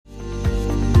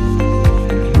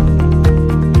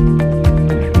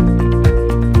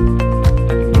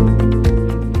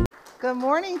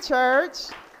morning, church.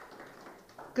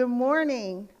 Good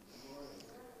morning.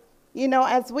 You know,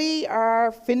 as we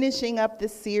are finishing up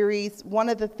this series, one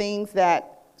of the things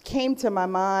that came to my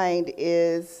mind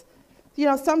is,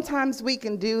 sometimes we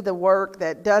can do the work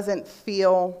that doesn't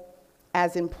feel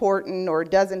as important or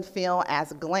doesn't feel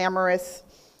as glamorous,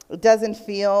 it doesn't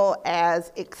feel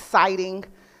as exciting.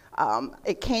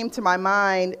 It came to my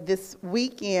mind this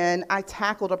weekend, I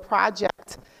tackled a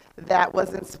project that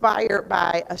was inspired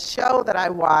by a show that I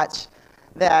watch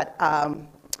that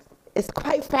is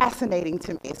quite fascinating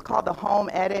to me. It's called The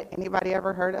Home Edit. Anybody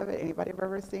ever heard of it? Anybody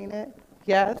ever seen it?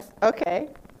 Yes? Okay.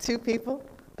 2 people?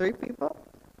 3 people?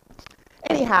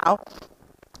 Anyhow,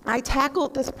 I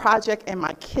tackled this project in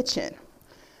my kitchen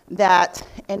that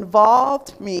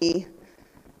involved me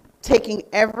taking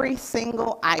every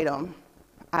single item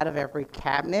out of every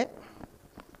cabinet,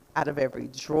 out of every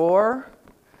drawer,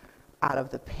 out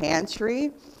of the pantry.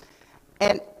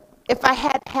 And if I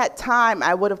had had time,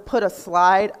 I would have put a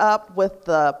slide up with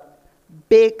the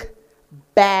big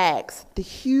bags, the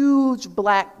huge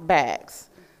black bags,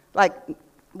 like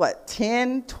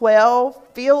 10, 12,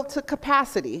 filled to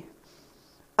capacity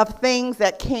of things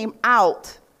that came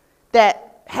out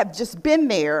that have just been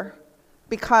there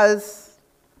because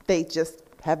they just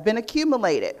have been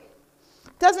accumulated.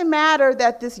 Doesn't matter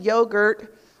that this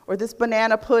yogurt or this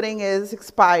banana pudding is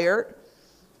expired.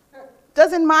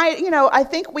 Doesn't mind, I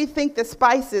think we think the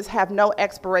spices have no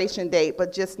expiration date,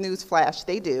 but just newsflash,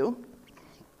 they do.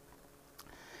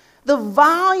 The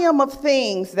volume of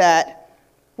things that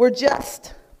were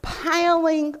just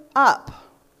piling up,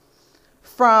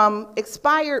 from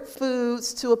expired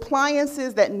foods to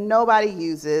appliances that nobody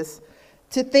uses,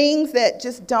 to things that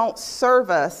just don't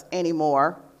serve us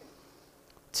anymore,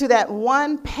 to that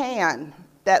one pan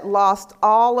that lost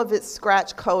all of its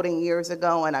scratch coating years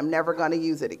ago and I'm never going to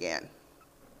use it again.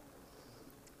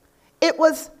 It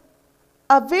was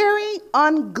a very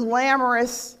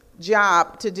unglamorous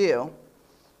job to do.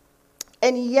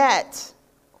 And yet,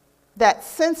 that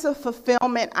sense of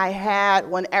fulfillment I had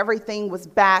when everything was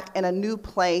back in a new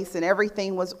place and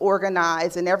everything was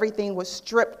organized and everything was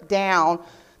stripped down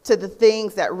to the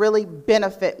things that really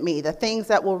benefit me, the things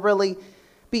that will really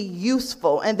be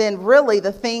useful, and then really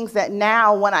the things that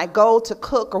now when I go to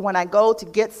cook or when I go to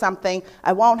get something,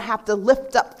 I won't have to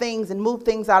lift up things and move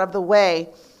things out of the way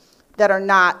that are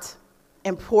not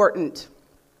important.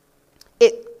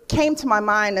 It came to my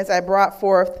mind as I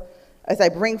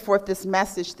bring forth this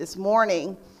message this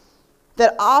morning,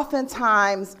 that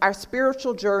oftentimes our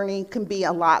spiritual journey can be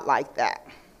a lot like that.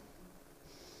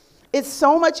 It's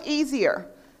so much easier.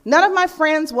 None of my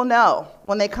friends will know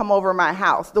when they come over my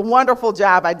house the wonderful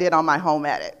job I did on my home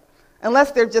edit,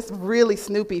 unless they're just really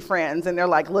snoopy friends and they're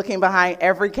like looking behind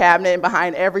every cabinet and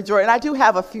behind every drawer. And I do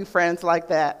have a few friends like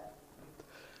that.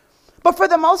 But for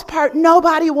the most part,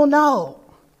 nobody will know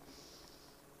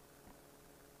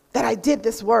that I did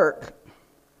this work.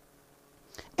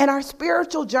 And our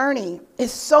spiritual journey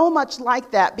is so much like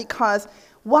that, because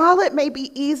while it may be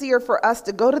easier for us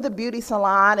to go to the beauty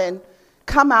salon and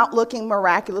come out looking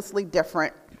miraculously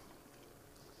different,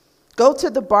 go to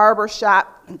the barber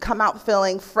shop and come out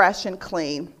feeling fresh and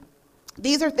clean.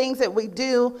 These are things that we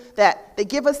do that they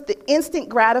give us the instant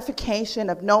gratification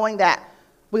of knowing that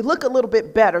we look a little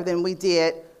bit better than we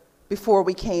did before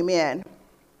we came in.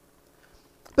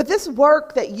 But this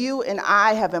work that you and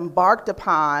I have embarked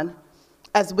upon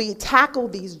as we tackle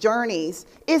these journeys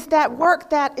is that work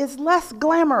that is less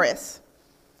glamorous,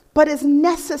 but is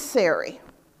necessary.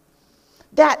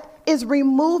 That is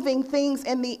removing things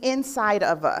in the inside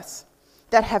of us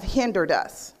that have hindered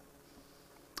us.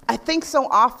 I think so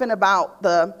often about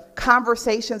the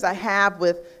conversations I have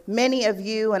with many of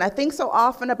you, and I think so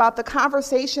often about the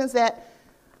conversations that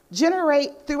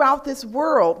generate throughout this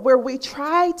world where we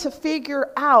try to figure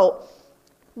out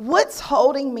what's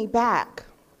holding me back.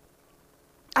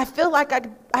 I feel like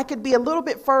I could be a little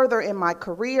bit further in my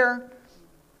career.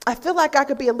 I feel like I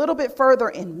could be a little bit further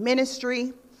in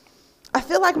ministry. I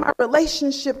feel like my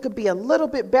relationship could be a little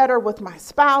bit better with my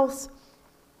spouse.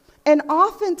 And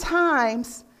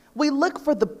oftentimes, we look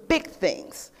for the big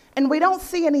things, and we don't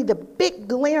see any of the big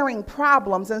glaring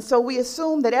problems, and so we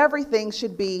assume that everything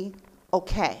should be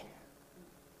okay.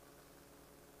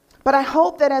 But I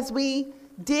hope that as we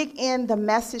dig in the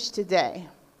message today,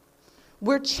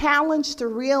 we're challenged to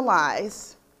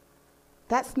realize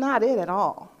that's not it at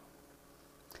all.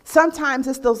 Sometimes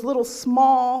it's those little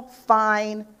small,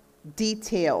 fine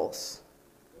details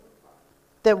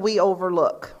that we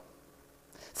overlook.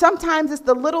 Sometimes it's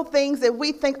the little things that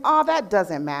we think, oh, that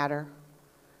doesn't matter.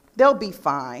 They'll be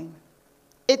fine.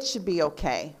 It should be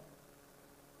okay.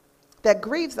 That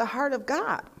grieves the heart of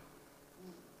God.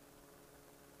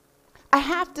 I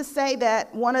have to say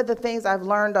that one of the things I've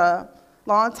learned a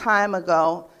long time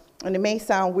ago, and it may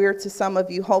sound weird to some of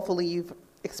you, hopefully you've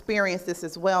experienced this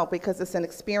as well, because it's an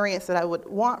experience that I would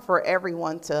want for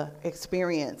everyone to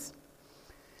experience.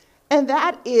 And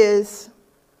that is,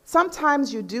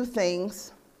 sometimes you do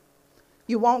things,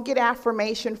 you won't get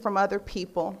affirmation from other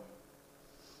people.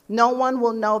 No one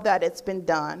will know that it's been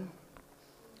done.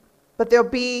 But there'll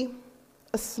be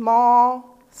a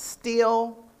small,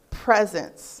 still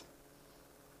presence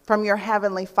from your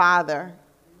Heavenly Father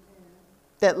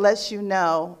that lets you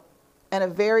know in a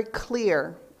very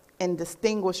clear and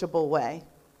distinguishable way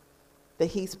that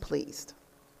He's pleased,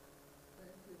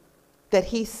 that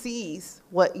He sees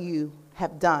what you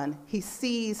have done. He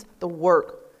sees the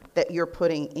work that you're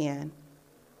putting in.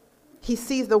 He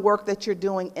sees the work that you're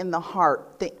doing in the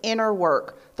heart, the inner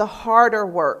work, the harder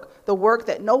work, the work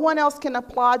that no one else can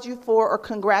applaud you for or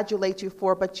congratulate you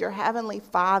for, but your Heavenly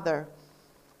Father.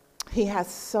 He has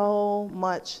so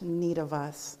much need of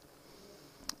us.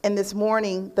 And this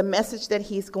morning, the message that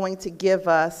He's going to give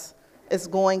us is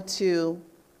going to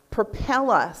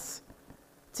propel us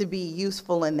to be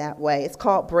useful in that way. It's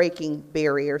called breaking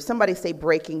barriers. Somebody say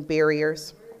breaking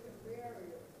barriers.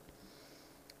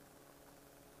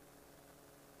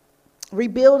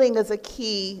 Rebuilding is a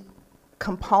key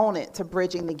component to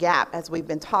bridging the gap, as we've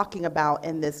been talking about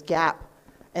in this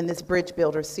Bridge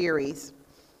Builder series.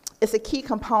 It's a key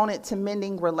component to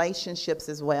mending relationships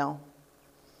as well.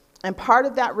 And part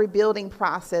of that rebuilding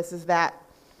process is that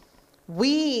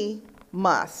we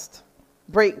must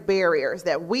break barriers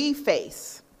that we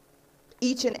face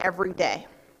each and every day.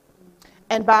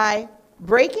 And by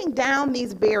breaking down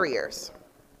these barriers,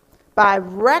 by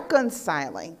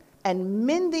reconciling and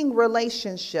mending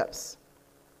relationships,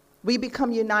 we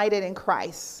become united in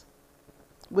Christ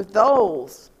with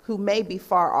those who may be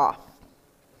far off.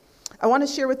 I want to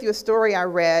share with you a story I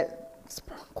read. It's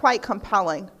quite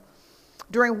compelling.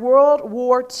 During World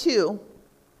War II,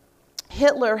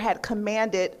 Hitler had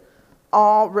commanded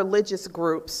all religious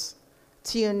groups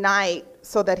to unite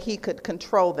so that he could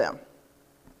control them.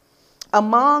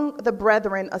 Among the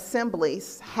Brethren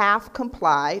assemblies, half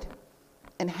complied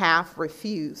and half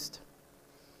refused.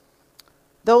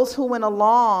 Those who went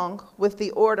along with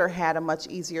the order had a much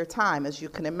easier time, as you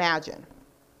can imagine.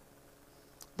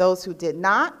 Those who did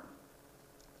not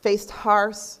faced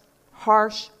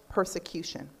harsh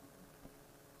persecution.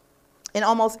 In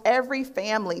almost every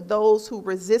family, those who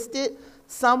resisted,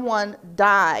 someone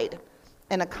died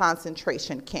in a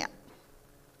concentration camp.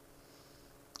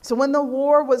 So when the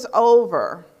war was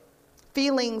over,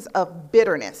 feelings of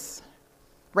bitterness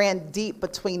ran deep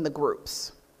between the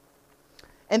groups,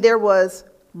 and there was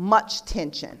much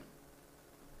tension.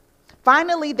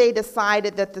 Finally, they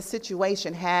decided that the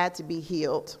situation had to be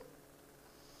healed.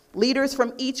 Leaders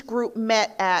from each group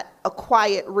met at a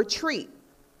quiet retreat.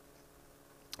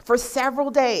 For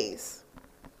several days,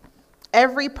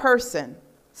 every person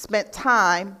spent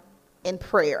time in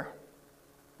prayer,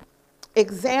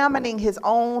 examining his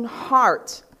own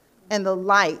heart in the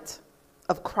light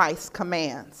of Christ's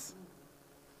commands.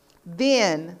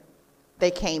 Then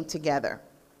they came together.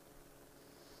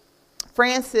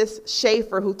 Francis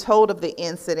Schaeffer, who told of the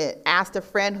incident, asked a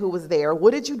friend who was there,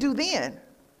 "What did you do then?"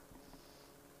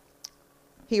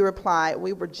 He replied,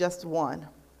 "We were just one."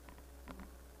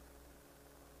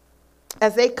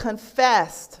 As they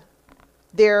confessed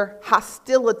their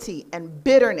hostility and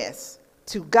bitterness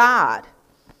to God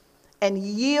and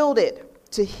yielded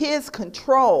to His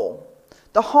control,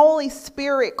 the Holy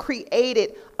Spirit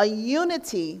created a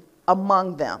unity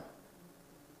among them.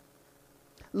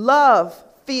 Love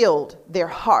filled their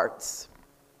hearts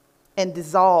and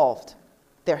dissolved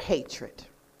their hatred.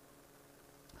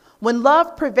 When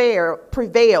love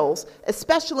prevails,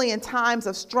 especially in times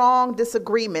of strong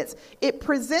disagreements, it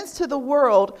presents to the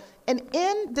world an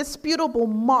indisputable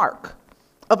mark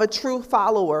of a true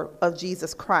follower of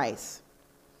Jesus Christ.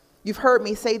 You've heard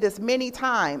me say this many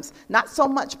times, not so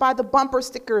much by the bumper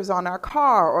stickers on our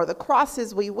car or the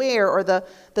crosses we wear or the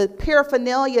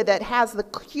paraphernalia that has the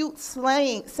cute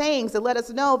sayings that let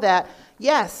us know that,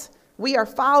 yes, we are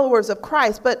followers of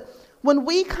Christ. But when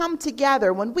we come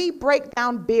together, when we break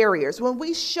down barriers, when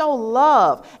we show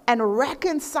love and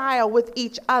reconcile with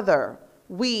each other,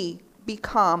 we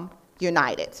become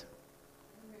united.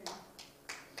 Amen.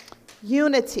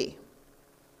 Unity,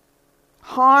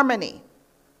 harmony,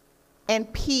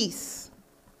 and peace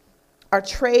are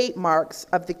trademarks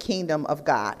of the kingdom of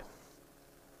God.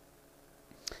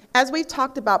 As we've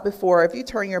talked about before, if you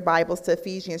turn your Bibles to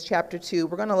Ephesians chapter 2,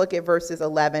 we're going to look at verses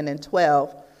 11 and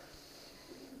 12.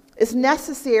 It's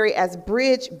necessary as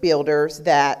bridge builders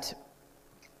that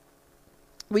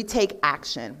we take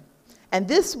action. And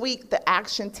this week, the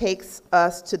action takes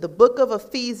us to the book of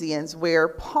Ephesians, where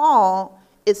Paul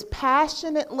is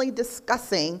passionately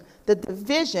discussing the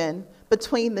division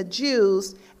between the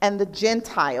Jews and the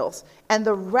Gentiles and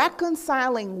the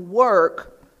reconciling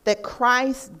work that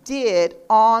Christ did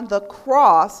on the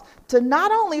cross to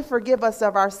not only forgive us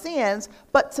of our sins,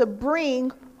 but to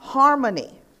bring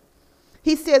harmony.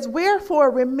 He says, wherefore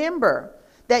remember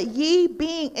that ye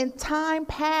being in time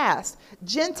past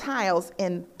Gentiles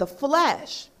in the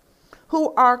flesh,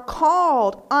 who are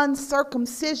called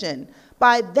uncircumcision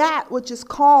by that which is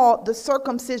called the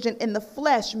circumcision in the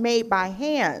flesh made by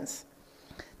hands,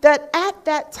 that at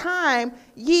that time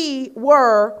ye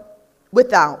were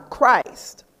without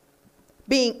Christ,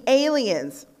 being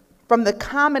aliens from the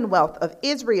commonwealth of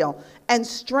Israel and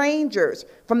strangers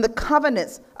from the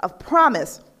covenants of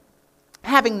promise,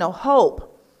 having no hope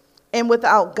and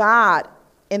without God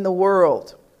in the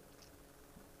world.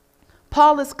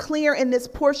 Paul is clear in this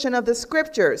portion of the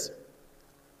scriptures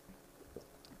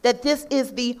that this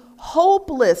is the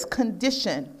hopeless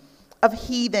condition of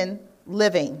heathen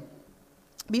living.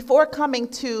 Before coming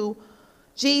to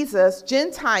Jesus,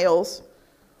 Gentiles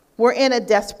were in a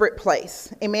desperate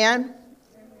place. Amen?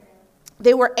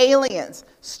 They were aliens,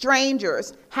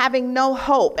 strangers, having no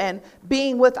hope and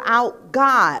being without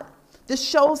God. This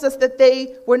shows us that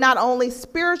they were not only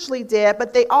spiritually dead,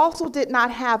 but they also did not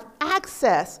have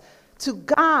access to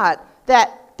God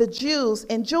that the Jews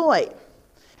enjoyed.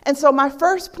 And so my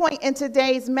first point in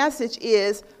today's message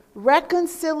is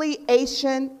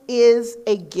reconciliation is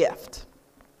a gift.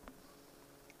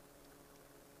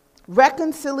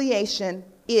 Reconciliation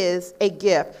is a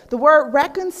gift. The word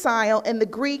reconcile in the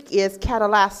Greek is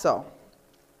katalasso,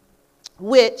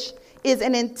 which is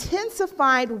an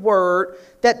intensified word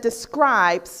that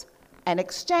describes an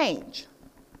exchange.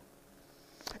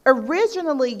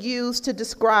 Originally used to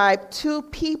describe two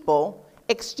people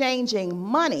exchanging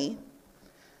money,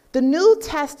 the New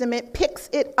Testament picks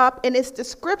it up in its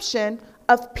description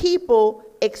of people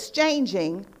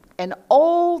exchanging an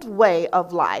old way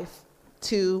of life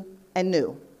to a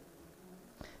new.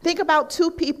 Think about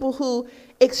two people who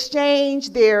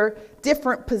exchange their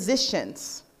different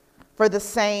positions for the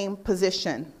same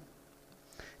position,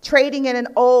 trading in an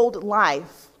old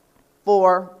life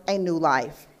for a new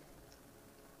life.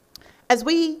 As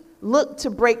we look to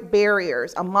break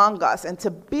barriers among us and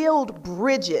to build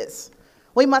bridges,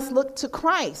 we must look to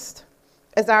Christ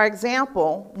as our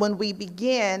example when we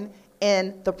begin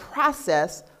in the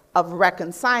process of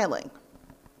reconciling.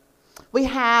 We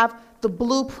have the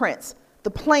blueprints,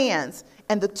 the plans,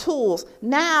 and the tools.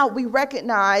 Now we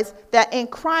recognize that in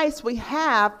Christ we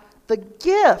have the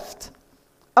gift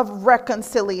of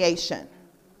reconciliation.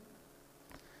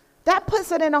 That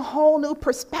puts it in a whole new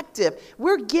perspective.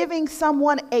 We're giving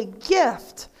someone a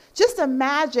gift. Just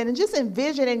imagine and just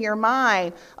envision in your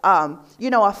mind,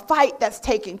 a fight that's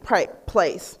taking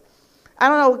place. I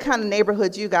don't know what kind of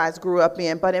neighborhood you guys grew up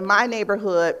in, but in my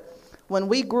neighborhood, when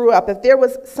we grew up, if there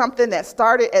was something that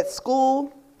started at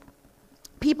school,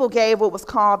 people gave what was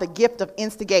called the gift of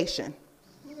instigation.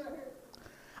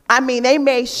 I mean, they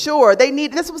made sure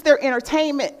this was their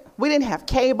entertainment. We didn't have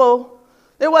cable.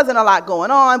 There wasn't a lot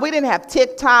going on. We didn't have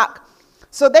TikTok.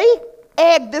 So they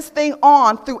egged this thing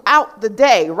on throughout the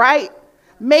day, right?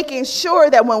 Making sure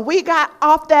that when we got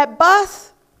off that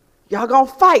bus, y'all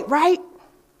gonna fight, right?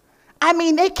 I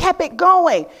mean, they kept it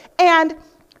going. And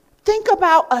think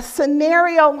about a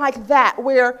scenario like that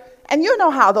where, and you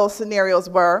know how those scenarios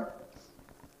were.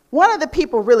 One of the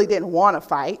people really didn't want to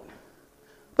fight,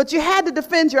 but you had to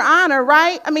defend your honor,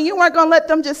 right? I mean, you weren't going to let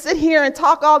them just sit here and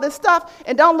talk all this stuff,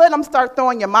 and don't let them start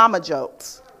throwing your mama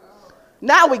jokes.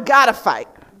 Now we got to fight.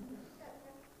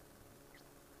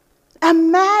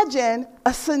 Imagine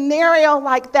a scenario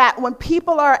like that when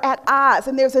people are at odds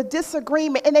and there's a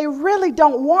disagreement and they really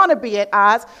don't want to be at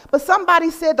odds, but somebody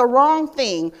said the wrong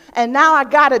thing and now I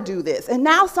got to do this. And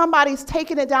now somebody's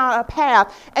taking it down a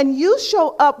path and you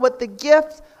show up with the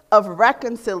gift of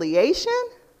reconciliation?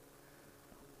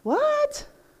 What?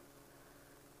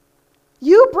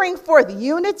 You bring forth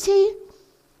unity.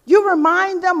 You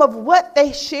remind them of what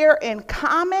they share in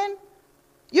common.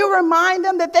 You remind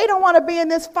them that they don't want to be in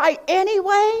this fight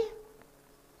anyway.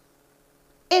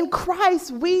 In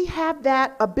Christ, we have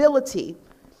that ability,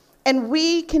 and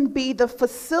we can be the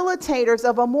facilitators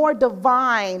of a more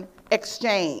divine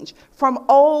exchange, from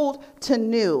old to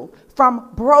new,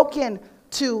 from broken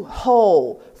to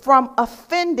whole, from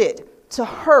offended to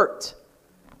hurt,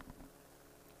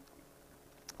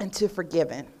 and to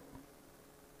forgiven.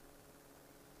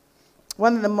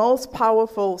 One of the most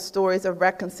powerful stories of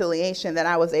reconciliation that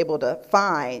I was able to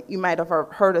find, you might have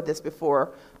heard of this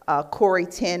before, Corrie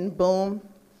ten Boom.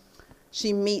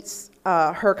 She meets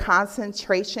her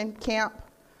concentration camp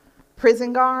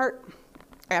prison guard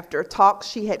after a talk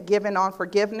she had given on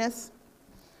forgiveness.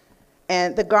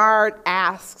 And the guard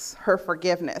asks her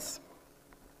forgiveness.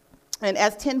 And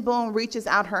as Ten Boom reaches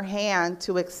out her hand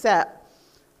to accept,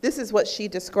 this is what she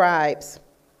describes,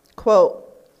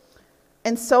 quote,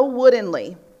 "And so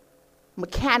woodenly,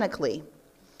 mechanically,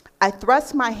 I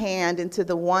thrust my hand into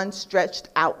the one stretched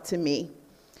out to me.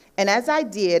 And as I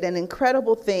did, an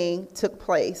incredible thing took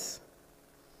place.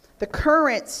 The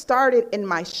current started in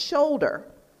my shoulder,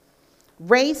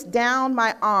 raced down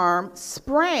my arm,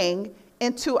 sprang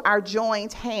into our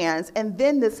joined hands, and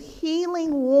then this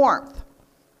healing warmth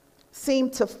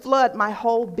seemed to flood my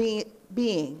whole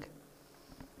being,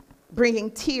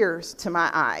 bringing tears to my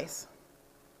eyes.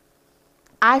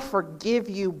 I forgive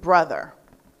you, brother,"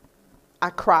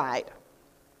 I cried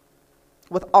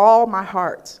with all my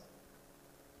heart.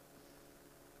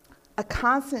 A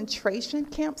concentration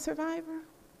camp survivor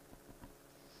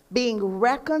being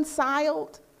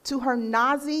reconciled to her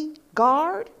Nazi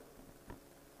guard?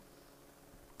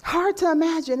 Hard to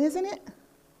imagine, isn't it?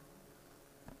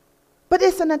 But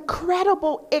it's an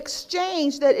incredible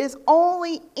exchange that is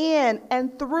only in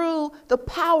and through the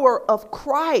power of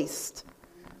Christ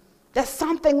that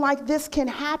something like this can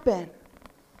happen.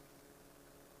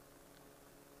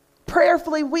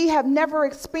 Prayerfully, we have never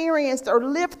experienced or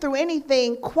lived through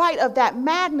anything quite of that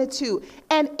magnitude.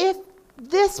 And if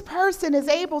this person is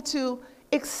able to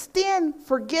extend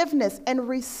forgiveness and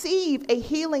receive a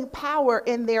healing power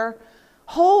in their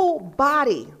whole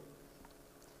body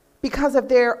because of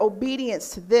their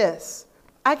obedience to this,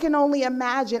 I can only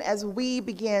imagine as we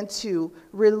begin to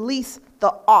release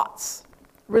the oughts,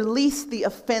 release the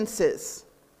offenses.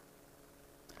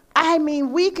 I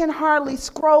mean, we can hardly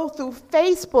scroll through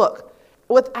Facebook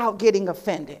without getting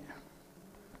offended.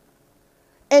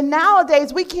 And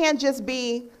nowadays, we can't just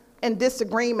be in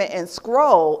disagreement and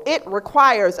scroll. It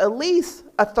requires at least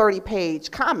a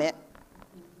 30-page comment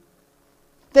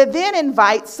that then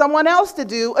invites someone else to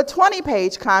do a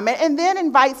 20-page comment and then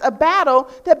invites a battle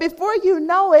that before you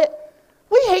know it,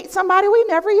 we hate somebody we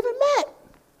never even met.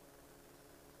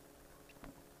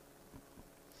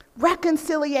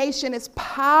 Reconciliation is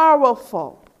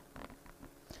powerful,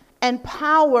 and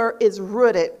power is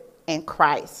rooted in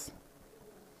Christ.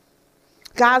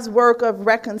 God's work of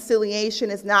reconciliation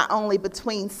is not only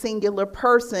between singular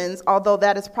persons, although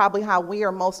that is probably how we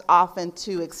are most often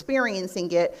to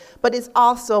experiencing it, but it's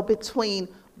also between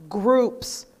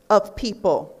groups of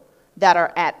people that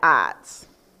are at odds,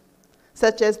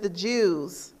 such as the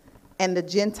Jews and the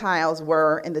Gentiles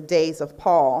were in the days of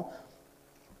Paul.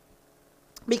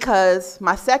 Because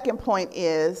my second point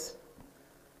is,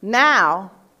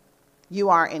 now you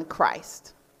are in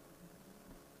Christ.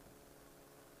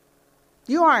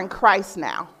 You are in Christ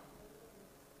now.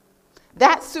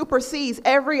 That supersedes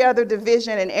every other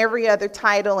division and every other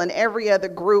title and every other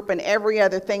group and every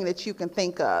other thing that you can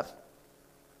think of.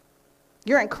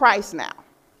 You're in Christ now.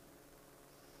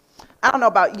 I don't know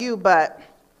about you, but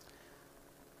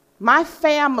my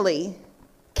family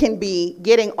can be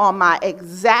getting on my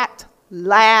exact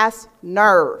last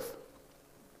nerve.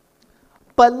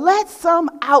 But let some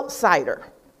outsider,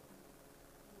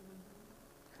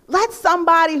 let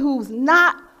somebody who's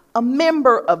not a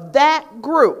member of that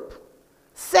group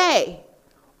say,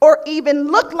 or even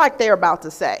look like they're about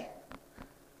to say,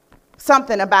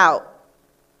 something about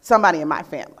somebody in my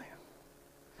family.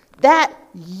 That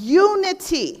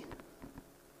unity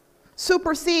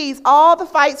supersedes all the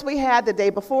fights we had the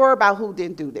day before about who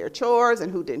didn't do their chores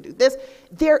and who didn't do this.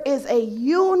 There is a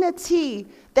unity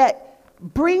that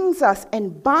brings us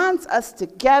and bonds us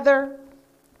together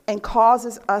and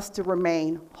causes us to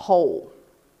remain whole.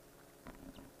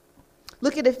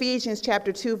 Look at Ephesians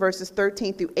chapter 2, verses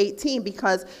 13 through 18,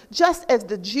 because just as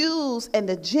the Jews and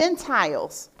the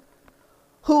Gentiles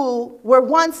who were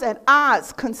once at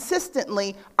odds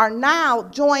consistently are now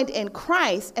joined in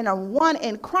Christ and are one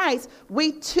in Christ,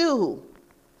 we too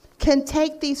can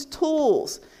take these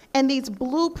tools and these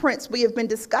blueprints we have been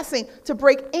discussing to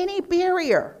break any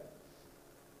barrier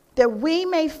that we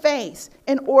may face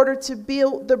in order to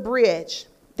build the bridge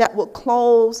that will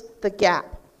close the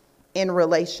gap in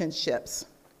relationships.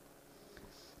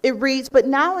 It reads, "But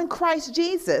now in Christ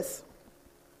Jesus,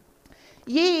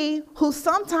 ye who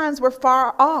sometimes were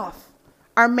far off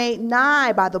are made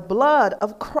nigh by the blood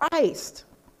of Christ.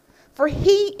 For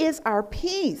he is our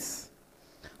peace,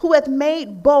 who hath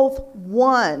made both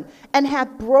one, and hath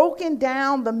broken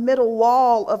down the middle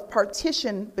wall of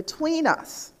partition between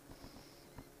us,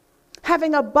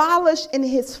 having abolished in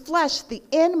his flesh the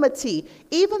enmity,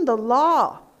 even the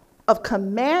law of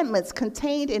commandments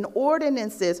contained in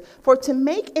ordinances, for to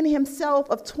make in himself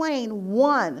of twain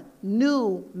one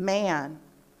new man,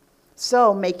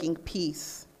 so making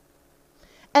peace,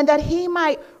 and that he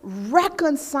might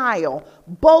reconcile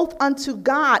both unto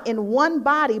God in one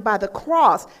body by the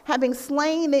cross, having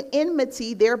slain the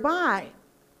enmity thereby,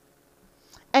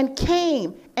 and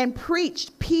came and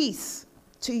preached peace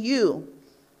to you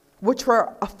which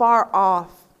were afar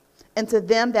off, and to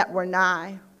them that were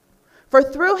nigh. For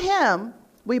through him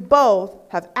we both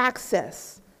have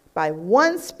access by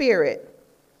one Spirit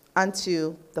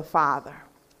unto the Father.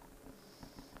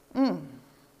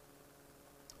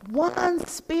 One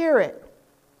Spirit.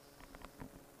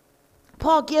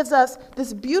 Paul gives us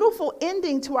this beautiful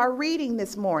ending to our reading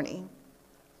this morning.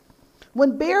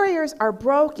 When barriers are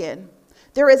broken,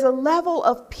 there is a level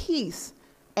of peace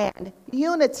and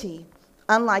unity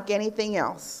unlike anything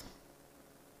else.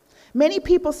 Many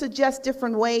people suggest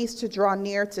different ways to draw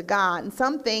near to God, and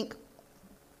some think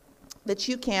that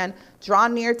you can draw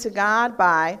near to God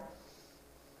by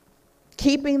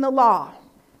keeping the law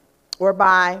or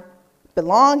by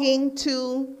belonging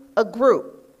to a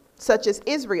group such as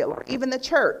Israel or even the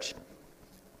church.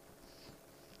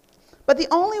 But the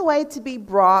only way to be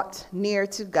brought near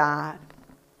to God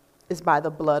is by the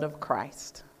blood of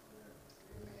Christ.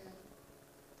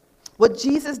 What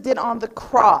Jesus did on the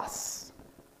cross,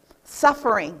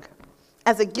 suffering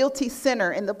as a guilty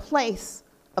sinner in the place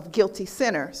of guilty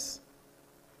sinners,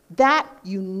 that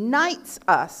unites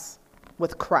us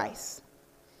with Christ.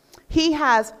 He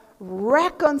has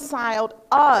reconciled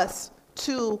us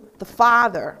to the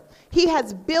Father. He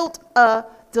has built a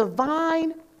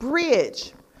divine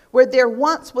bridge where there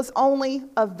once was only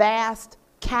a vast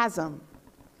chasm.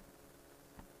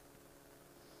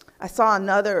 I saw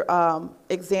another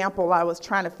example. I was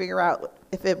trying to figure out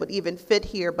if it would even fit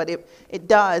here, but it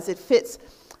does. It fits.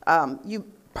 You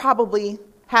probably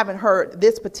haven't heard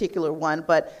this particular one,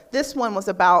 but this one was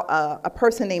about a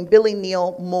person named Billy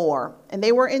Neal Moore, and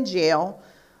they were in jail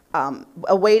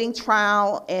awaiting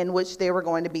trial in which they were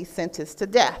going to be sentenced to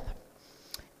death.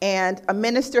 And a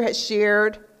minister had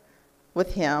shared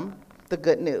with him the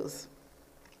good news.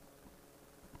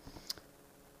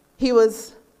 He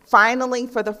was finally,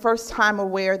 for the first time,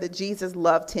 aware that Jesus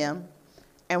loved him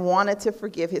and wanted to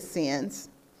forgive his sins.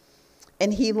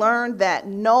 And he learned that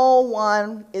no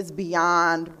one is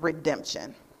beyond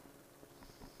redemption.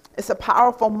 It's a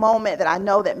powerful moment that I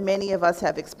know that many of us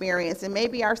have experienced. And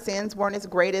maybe our sins weren't as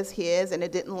great as his and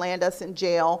it didn't land us in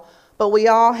jail. But we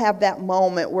all have that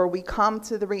moment where we come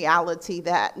to the reality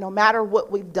that no matter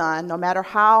what we've done, no matter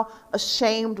how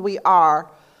ashamed we are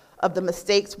of the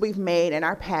mistakes we've made in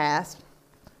our past,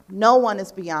 no one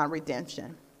is beyond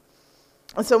redemption.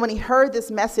 And so when he heard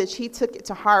this message, he took it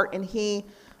to heart and he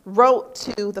wrote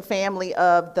to the family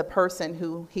of the person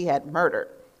who he had murdered.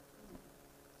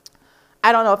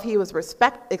 I don't know if he was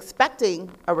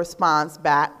expecting a response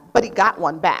back, but he got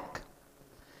one back.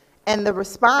 And the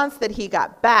response that he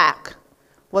got back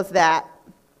was that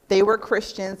they were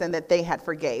Christians and that they had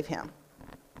forgave him.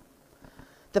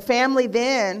 The family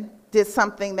then did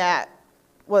something that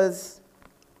was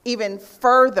even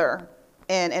further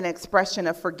in an expression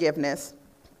of forgiveness.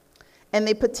 And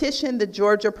they petitioned the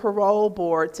Georgia Parole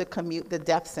Board to commute the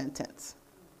death sentence.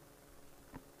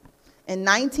 In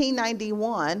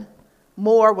 1991,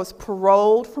 Moore was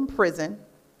paroled from prison,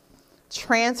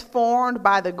 transformed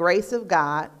by the grace of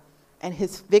God and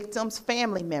his victims'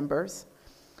 family members.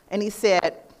 And he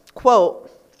said, quote,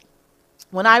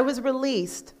 "When I was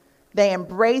released, they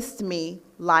embraced me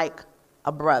like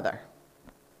a brother."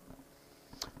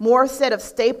 Moore said of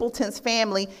Stapleton's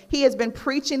family, he has been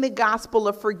preaching the gospel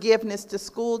of forgiveness to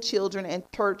school children and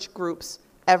church groups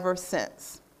ever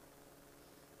since.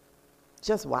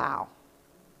 Just wow.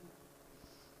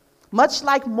 Much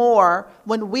like Moore,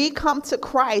 when we come to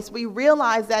Christ, we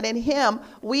realize that in him,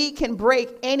 we can break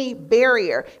any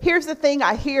barrier. Here's the thing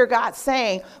I hear God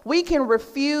saying: we can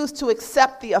refuse to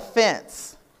accept the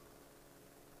offense.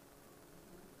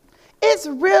 It's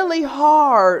really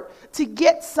hard to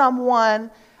get someone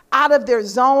out of their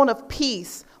zone of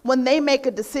peace when they make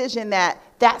a decision that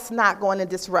that's not going to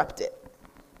disrupt it.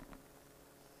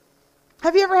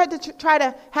 Have you ever had to try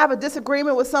to have a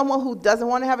disagreement with someone who doesn't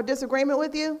want to have a disagreement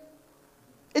with you?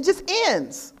 It just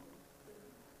ends.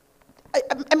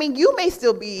 I mean, you may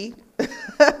still be,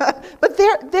 but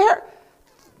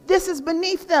this is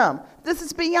beneath them. This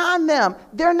is beyond them.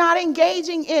 They're not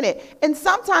engaging in it. And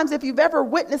sometimes if you've ever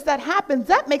witnessed that happen,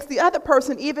 that makes the other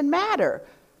person even madder,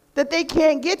 that they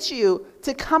can't get you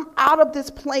to come out of this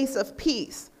place of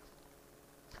peace.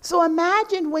 So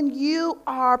imagine when you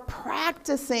are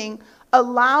practicing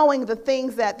allowing the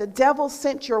things that the devil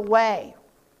sent your way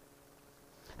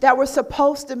that were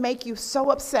supposed to make you so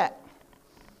upset,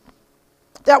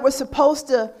 that were supposed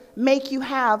to make you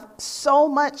have so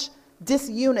much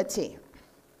disunity,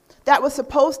 that was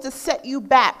supposed to set you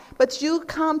back. But you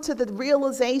come to the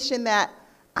realization that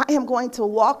I am going to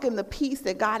walk in the peace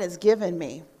that God has given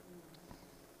me.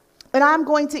 And I'm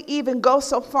going to even go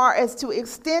so far as to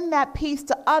extend that peace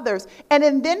to others. And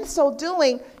in then so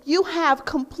doing, you have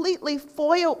completely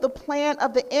foiled the plan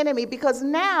of the enemy, because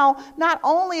now not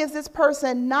only is this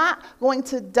person not going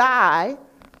to die,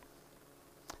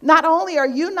 not only are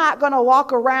you not going to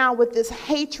walk around with this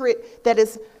hatred that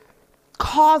is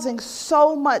causing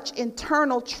so much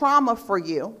internal trauma for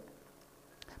you,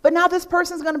 but now this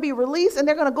person's going to be released, and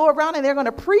they're going to go around and they're going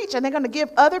to preach, and they're going to give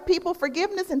other people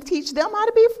forgiveness and teach them how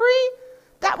to be free.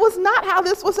 That was not how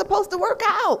this was supposed to work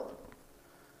out.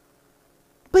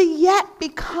 But yet,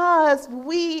 because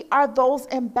we are those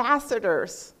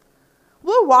ambassadors,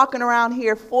 we're walking around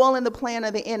here foiling the plan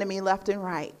of the enemy left and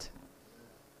right,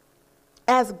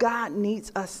 as God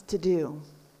needs us to do.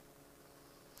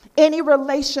 Any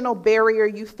relational barrier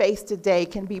you face today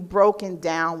can be broken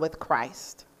down with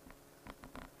Christ.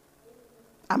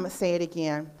 I'm going to say it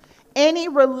again. Any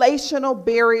relational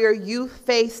barrier you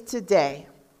face today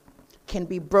can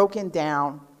be broken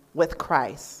down with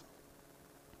Christ.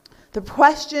 The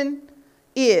question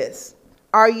is,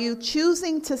 are you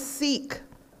choosing to seek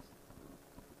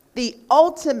the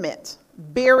ultimate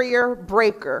barrier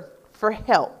breaker for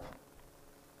help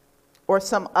or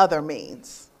some other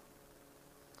means?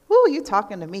 Who are you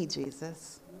talking to me,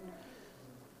 Jesus?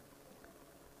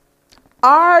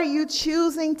 Are you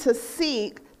choosing to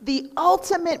seek the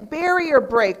ultimate barrier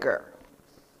breaker?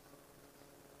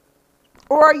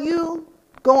 Or are you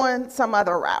going some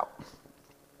other route?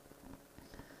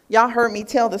 Y'all heard me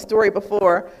tell the story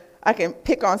before. I can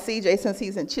pick on CJ since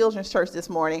he's in children's church this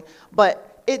morning, but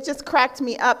it just cracked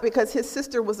me up because his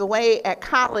sister was away at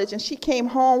college and she came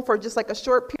home for just like a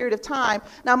short period of time.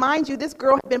 Now, mind you, this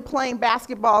girl had been playing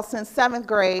basketball since 7th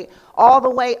grade all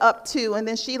the way up to, and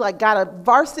then she like got a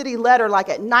varsity letter like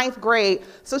at 9th grade.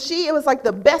 So it was like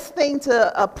the best thing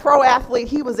to a pro athlete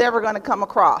he was ever going to come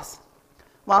across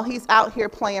while he's out here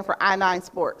playing for I-9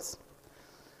 Sports.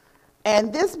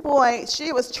 And this boy,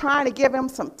 she was trying to give him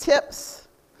some tips.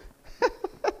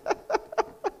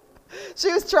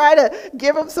 She was trying to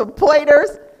give him some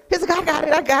pointers. He's like,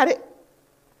 I got it.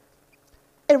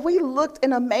 And we looked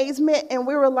in amazement and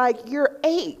we were like, you're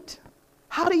 8.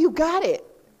 How do you got it?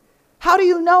 How do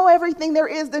you know everything there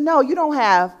is to know? You don't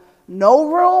have no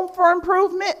room for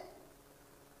improvement.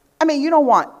 I mean, you don't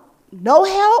want no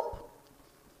help.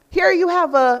 Here you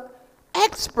have an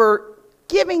expert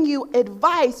giving you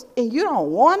advice and you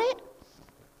don't want it.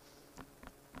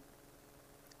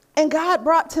 And God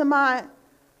brought to my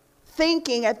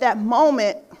thinking at that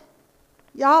moment,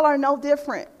 y'all are no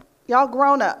different. Y'all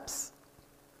grown-ups.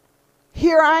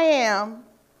 Here I am,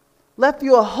 left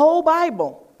you a whole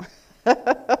Bible,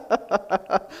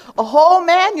 a whole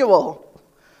manual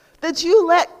that you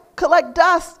let collect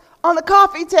dust on the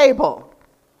coffee table.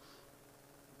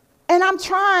 And I'm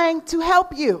trying to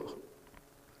help you.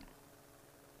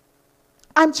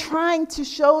 I'm trying to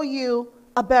show you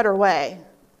a better way.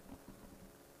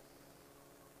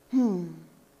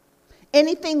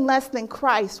 Anything less than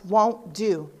Christ won't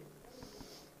do.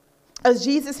 As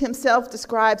Jesus himself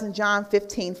describes in John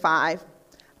 15:5,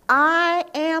 I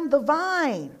am the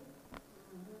vine.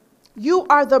 You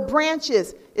are the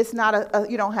branches. It's not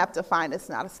you don't have to find, it's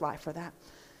not a slide for that.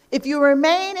 If you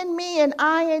remain in me and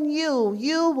I in you,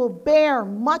 you will bear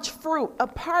much fruit.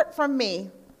 Apart from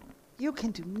me, you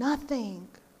can do nothing.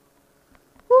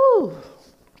 Woo.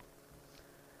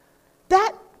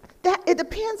 It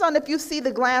depends on if you see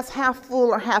the glass half full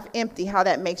or half empty, how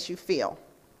that makes you feel.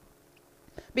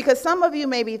 Because some of you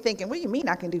may be thinking, what do you mean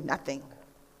I can do nothing?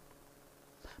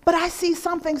 But I see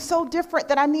something so different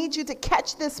that I need you to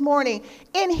catch this morning.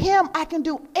 In him, I can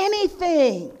do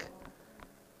anything.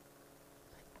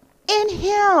 In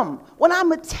him, when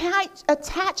I'm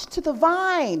attached to the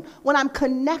vine, when I'm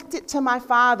connected to my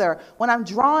Father, when I'm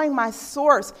drawing my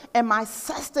source and my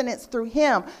sustenance through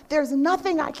him, there's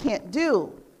nothing I can't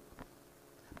do.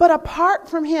 But apart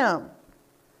from him,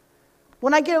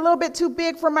 when I get a little bit too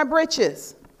big for my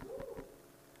britches,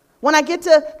 when I get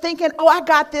to thinking, oh, I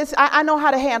got this, I know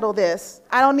how to handle this,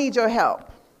 I don't need your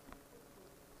help,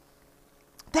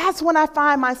 that's when I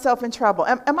find myself in trouble.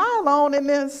 Am I alone in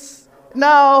this?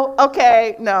 No?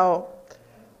 Okay, no.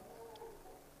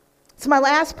 So my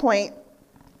last point,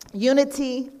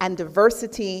 unity and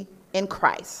diversity in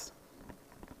Christ.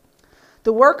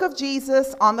 The work of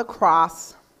Jesus on the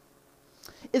cross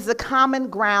is the common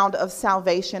ground of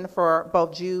salvation for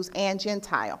both Jews and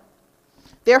Gentile.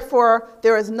 Therefore,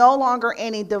 there is no longer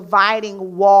any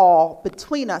dividing wall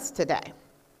between us today.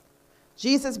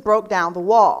 Jesus broke down the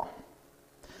wall.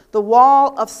 The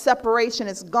wall of separation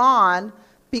is gone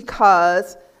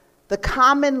because the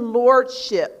common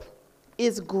lordship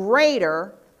is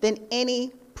greater than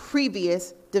any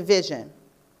previous division.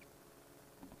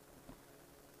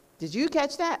 Did you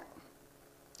catch that?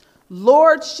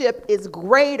 Lordship is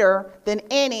greater than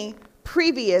any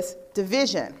previous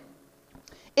division.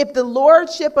 If the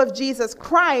lordship of Jesus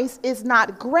Christ is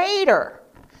not greater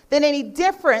than any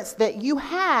difference that you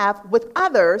have with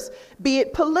others, be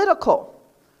it political,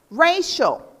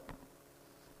 racial,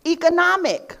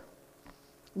 economic,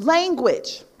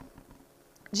 language,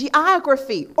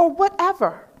 geography, or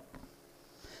whatever,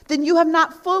 then you have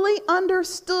not fully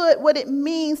understood what it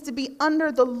means to be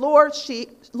under the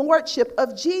lordship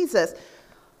of Jesus.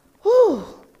 Whew,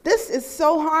 this is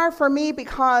so hard for me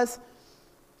because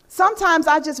sometimes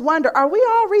I just wonder, are we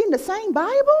all reading the same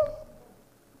Bible?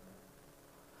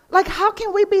 Like, how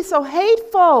can we be so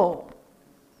hateful?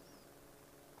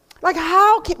 Like,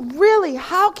 how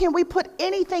can we put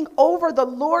anything over the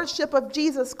lordship of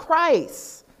Jesus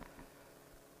Christ?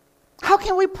 How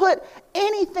can we put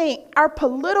anything, our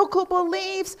political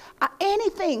beliefs,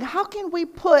 anything, how can we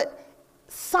put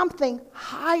something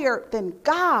higher than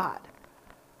God?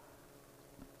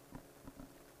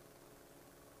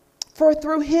 For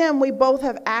through him we both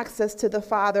have access to the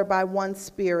Father by one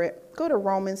Spirit. Go to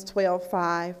Romans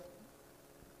 12:5.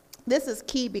 This is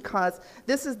key because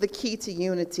this is the key to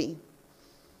unity.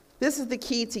 This is the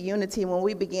key to unity when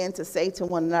we begin to say to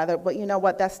one another, but you know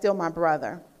what, that's still my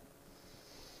brother.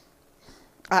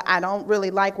 I don't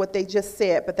really like what they just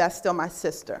said, but that's still my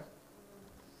sister.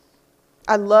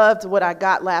 I loved what I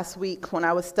got last week when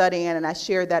I was studying and I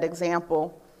shared that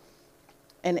example.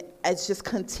 And it's just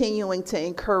continuing to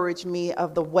encourage me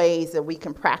of the ways that we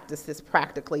can practice this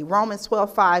practically. Romans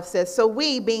 12:5 says, so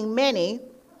we being many,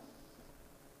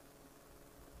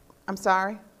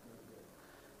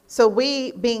 So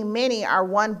we being many are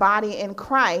one body in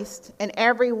Christ, and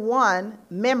every one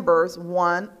members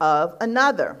one of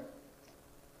another.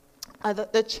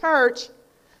 The church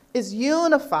is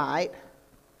unified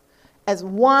as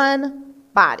one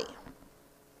body.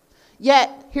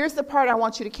 Yet, here's the part I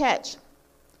want you to catch.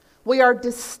 We are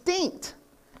distinct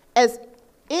as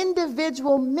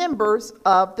individual members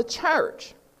of the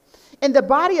church. In the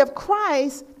body of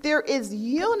Christ, there is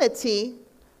unity,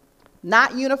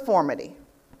 not uniformity.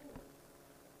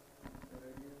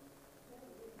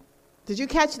 Did you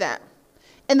catch that?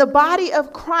 In the body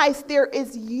of Christ, there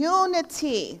is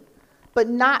unity, but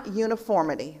not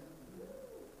uniformity.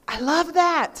 I love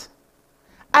that.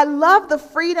 I love the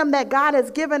freedom that God has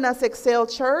given us, Excel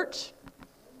Church,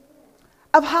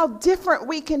 of how different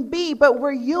we can be, but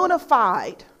we're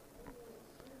unified.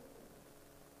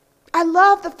 I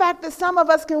love the fact that some of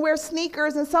us can wear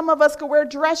sneakers and some of us can wear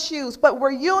dress shoes, but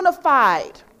we're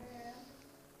unified.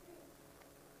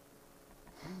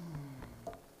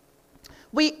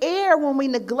 We err when we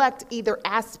neglect either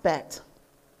aspect.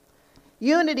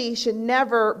 Unity should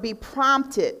never be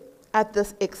prompted at the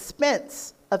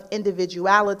expense of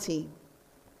individuality.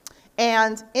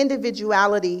 And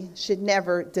individuality should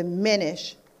never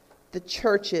diminish the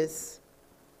church's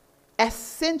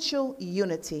essential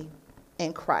unity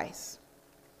in Christ.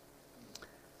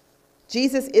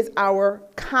 Jesus is our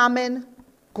common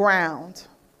ground.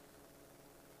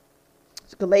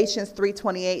 Galatians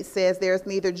 3:28 says, there is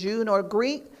neither Jew nor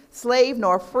Greek, slave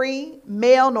nor free,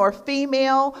 male nor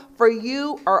female, for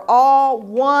you are all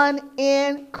one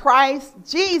in Christ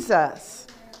Jesus.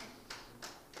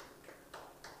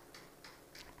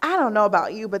 I don't know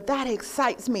about you, but that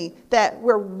excites me that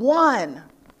we're one.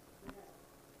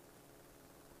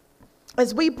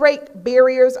 As we break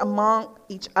barriers among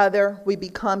each other, we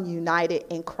become united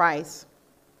in Christ.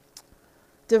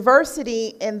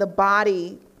 Diversity in the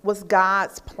body was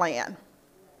God's plan.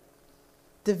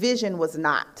 Division was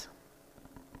not.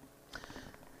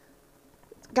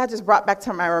 God just brought back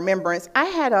to my remembrance.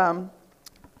 I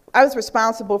was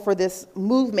responsible for this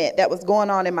movement that was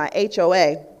going on in my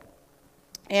HOA.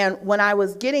 And when I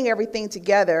was getting everything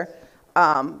together,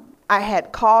 I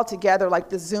had called together like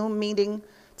the Zoom meeting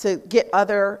to get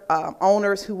other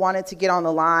owners who wanted to get on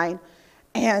the line.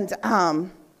 And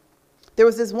there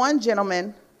was this one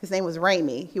gentleman, his name was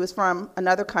Raimi. He was from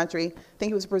another country. I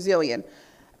think he was Brazilian.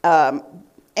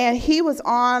 And he was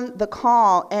on the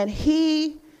call, and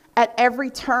he, at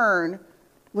every turn,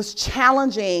 was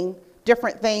challenging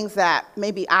different things that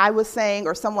maybe I was saying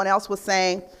or someone else was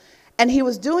saying. And he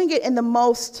was doing it in the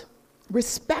most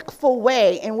respectful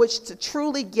way in which to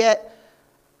truly get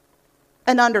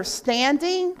an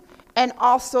understanding and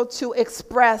also to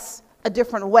express a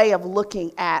different way of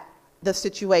looking at the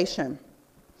situation.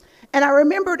 And I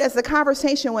remembered as the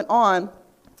conversation went on,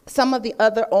 some of the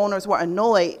other owners were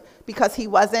annoyed because he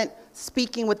wasn't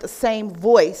speaking with the same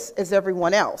voice as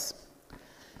everyone else.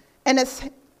 And as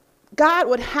God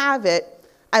would have it,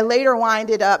 I later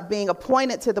winded up being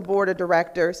appointed to the board of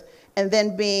directors and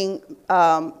then being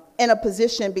in a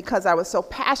position, because I was so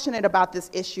passionate about this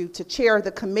issue, to chair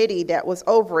the committee that was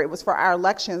over. It was for our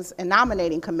elections and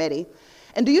nominating committee.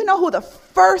 And do you know who the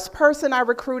first person I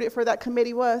recruited for that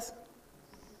committee was?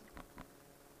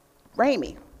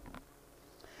 Ramey.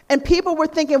 And people were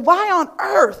thinking, why on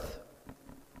earth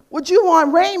would you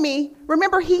want Ramey?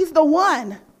 Remember, he's the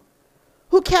one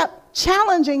who kept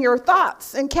challenging your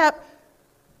thoughts and kept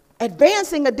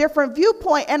advancing a different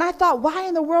viewpoint. And I thought, why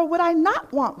in the world would I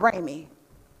not want Ramey?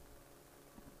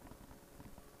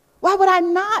 Why would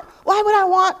I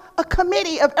want a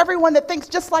committee of everyone that thinks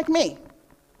just like me?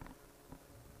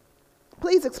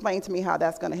 Please explain to me how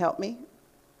that's going to help me.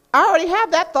 I already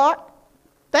have that thought.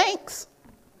 Thanks.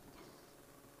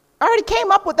 I already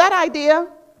came up with that idea.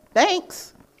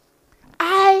 Thanks.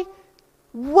 I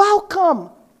welcome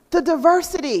the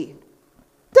diversity.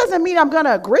 Doesn't mean I'm going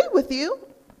to agree with you.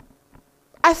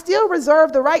 I still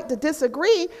reserve the right to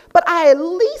disagree, but I at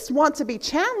least want to be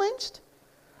challenged.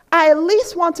 I at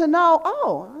least want to know,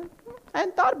 oh, I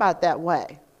hadn't thought about it that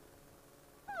way.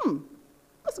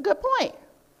 That's a good point.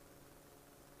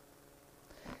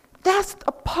 That's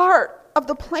a part of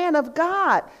the plan of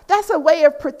God. That's a way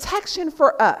of protection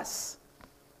for us.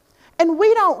 And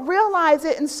we don't realize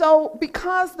it. And so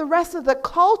because the rest of the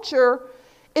culture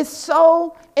is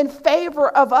so in favor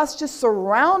of us just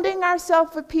surrounding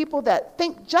ourselves with people that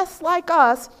think just like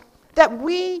us, that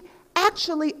we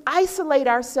actually isolate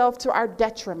ourselves to our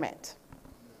detriment.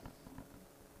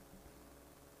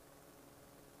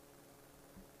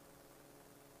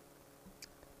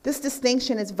 This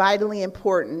distinction is vitally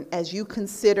important as you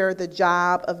consider the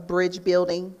job of bridge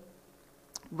building,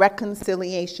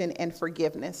 reconciliation, and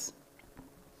forgiveness.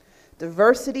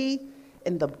 Diversity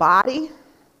in the body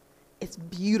is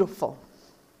beautiful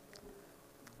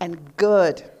and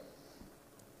good.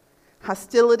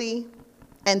 Hostility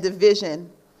and division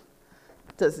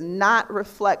does not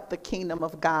reflect the kingdom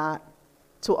of God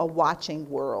to a watching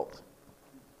world.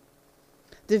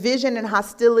 Division and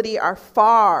hostility are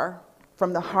far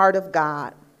from the heart of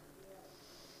God.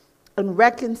 And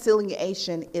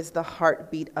reconciliation is the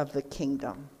heartbeat of the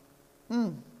kingdom.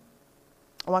 I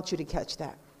want you to catch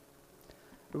that.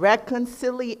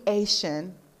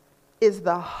 Reconciliation is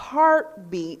the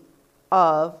heartbeat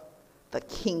of the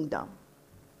kingdom.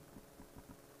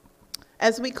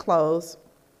 As we close,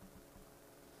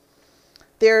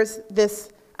 there's this,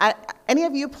 any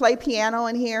of you play piano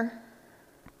in here?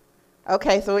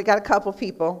 Okay, so we got a couple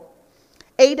people.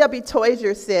 A.W.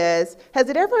 Tozer says, has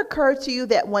it ever occurred to you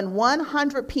that when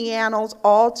 100 pianos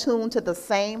all tuned to the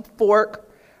same fork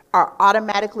are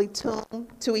automatically tuned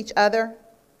to each other?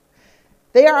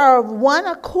 They are of one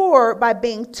accord by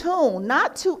being tuned,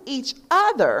 not to each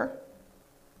other,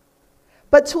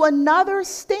 but to another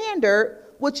standard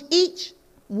which each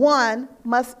one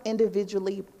must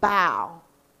individually bow.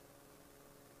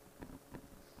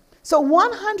 So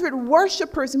 100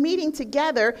 worshipers meeting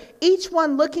together, each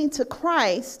one looking to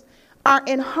Christ, are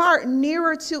in heart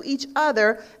nearer to each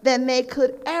other than they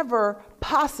could ever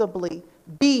possibly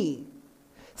be.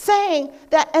 Saying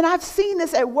that, and I've seen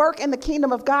this at work in the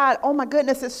kingdom of God, oh my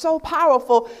goodness, it's so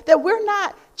powerful that we're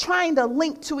not trying to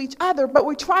link to each other, but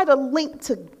we try to link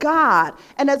to God.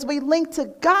 And as we link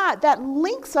to God, that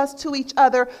links us to each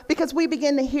other because we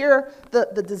begin to hear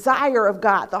the desire of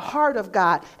God, the heart of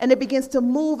God, and it begins to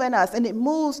move in us, and it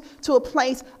moves to a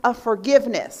place of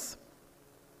forgiveness.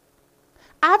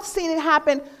 I've seen it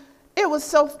happen.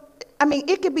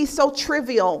 It could be so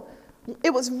trivial.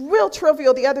 It was real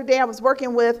trivial. The other day I was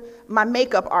working with my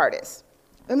makeup artist.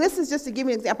 And this is just to give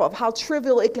you an example of how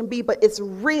trivial it can be, but it's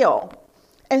real.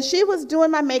 And she was doing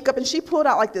my makeup, and she pulled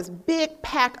out like this big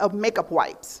pack of makeup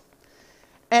wipes.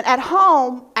 And at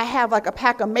home, I have like a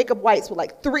pack of makeup wipes with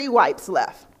like 3 wipes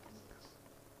left.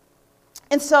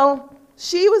 And so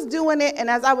she was doing it, and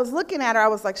as I was looking at her, I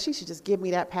was like, she should just give me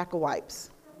that pack of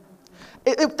wipes.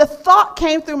 If the thought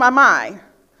came through my mind,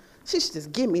 she should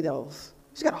just give me those.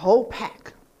 She got a whole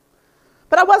pack.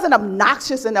 But I wasn't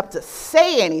obnoxious enough to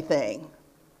say anything.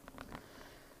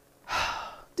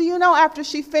 Do you know, after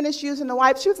she finished using the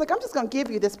wipes, she was like, I'm just going to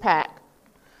give you this pack.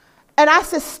 And I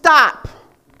said, stop.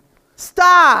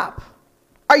 Stop.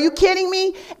 Are you kidding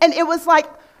me? And it was like,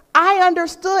 I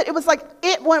understood. It was like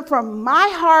it went from my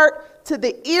heart to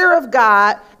the ear of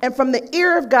God, and from the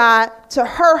ear of God to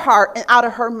her heart and out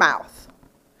of her mouth.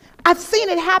 I've seen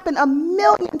it happen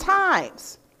 1,000,000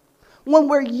 times when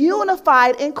we're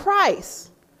unified in Christ,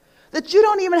 that you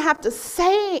don't even have to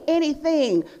say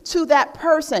anything to that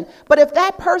person. But if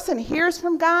that person hears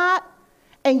from God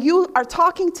and you are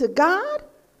talking to God,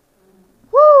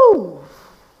 whoo,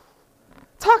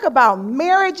 talk about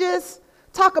marriages,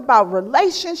 talk about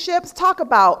relationships, talk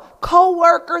about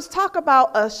co-workers, talk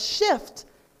about a shift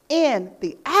in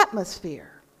the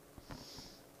atmosphere.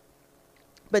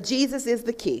 But Jesus is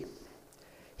the key.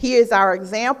 He is our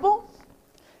example,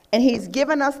 and he's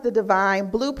given us the divine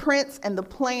blueprints and the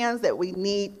plans that we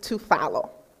need to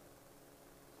follow.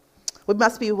 We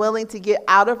must be willing to get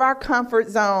out of our comfort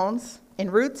zones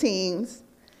and routines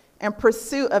in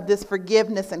pursuit of this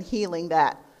forgiveness and healing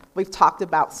that we've talked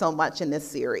about so much in this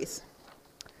series.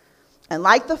 And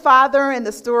like the father in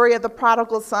the story of the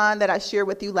prodigal son that I shared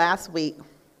with you last week,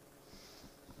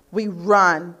 we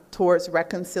run towards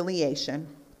reconciliation.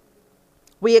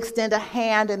 We extend a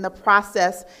hand in the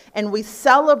process, and we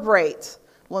celebrate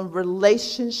when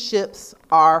relationships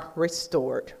are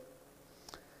restored.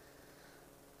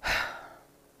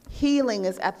 Healing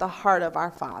is at the heart of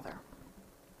our Father,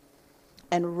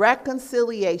 and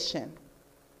reconciliation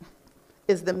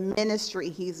is the ministry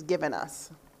he's given us.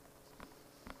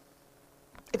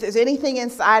 If there's anything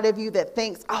inside of you that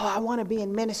thinks, oh, I want to be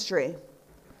in ministry,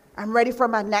 I'm ready for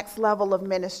my next level of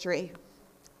ministry,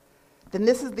 then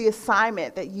this is the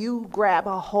assignment that you grab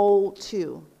a hold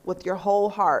to with your whole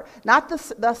heart. Not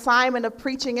the assignment of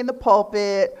preaching in the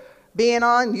pulpit, being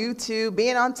on YouTube,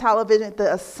 being on television,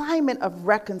 the assignment of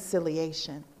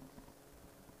reconciliation.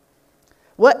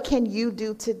 What can you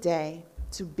do today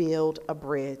to build a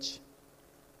bridge?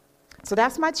 So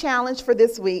that's my challenge for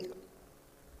this week.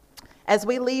 As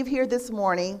we leave here this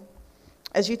morning,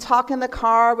 as you talk in the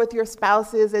car with your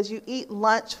spouses, as you eat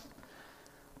lunch,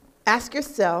 ask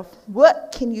yourself,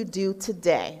 what can you do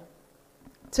today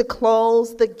to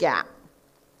close the gap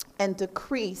and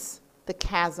decrease the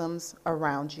chasms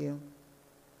around you?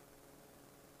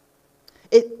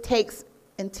 It takes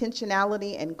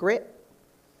intentionality and grit,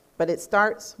 but it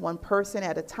starts one person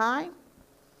at a time,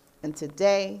 and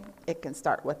today it can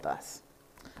start with us.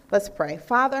 Let's pray.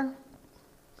 Father,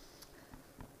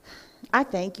 I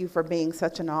thank you for being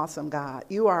such an awesome God.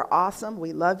 You are awesome.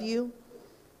 We love you.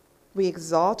 We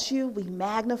exalt you, we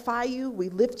magnify you, we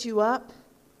lift you up.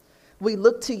 We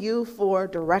look to you for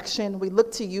direction. We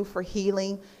look to you for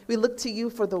healing. We look to you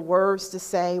for the words to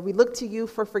say. We look to you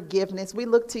for forgiveness. We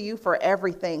look to you for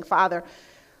everything. Father,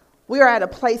 we are at a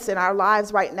place in our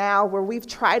lives right now where we've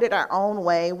tried it our own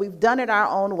way. We've done it our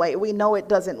own way. We know it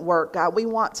doesn't work, God. We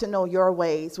want to know your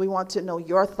ways. We want to know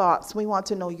your thoughts. We want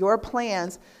to know your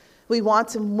plans. We want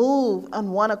to move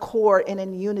on one accord and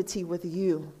in unity with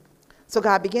you. So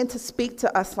God, begin to speak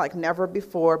to us like never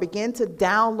before. Begin to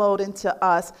download into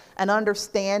us an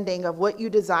understanding of what you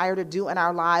desire to do in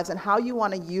our lives and how you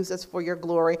want to use us for your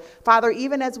glory. Father,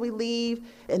 even as we leave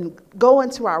and go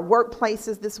into our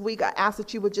workplaces this week, I ask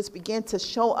that you would just begin to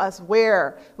show us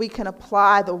where we can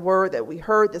apply the word that we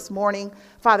heard this morning.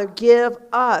 Father, give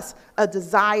us a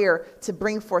desire to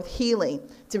bring forth healing,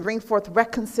 to bring forth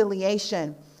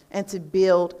reconciliation, and to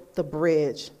build the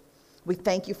bridge. We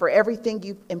thank you for everything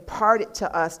you've imparted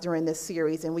to us during this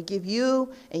series, and we give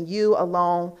you and you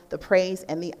alone the praise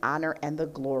and the honor and the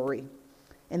glory.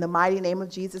 In the mighty name of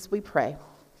Jesus we pray.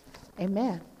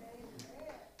 Amen.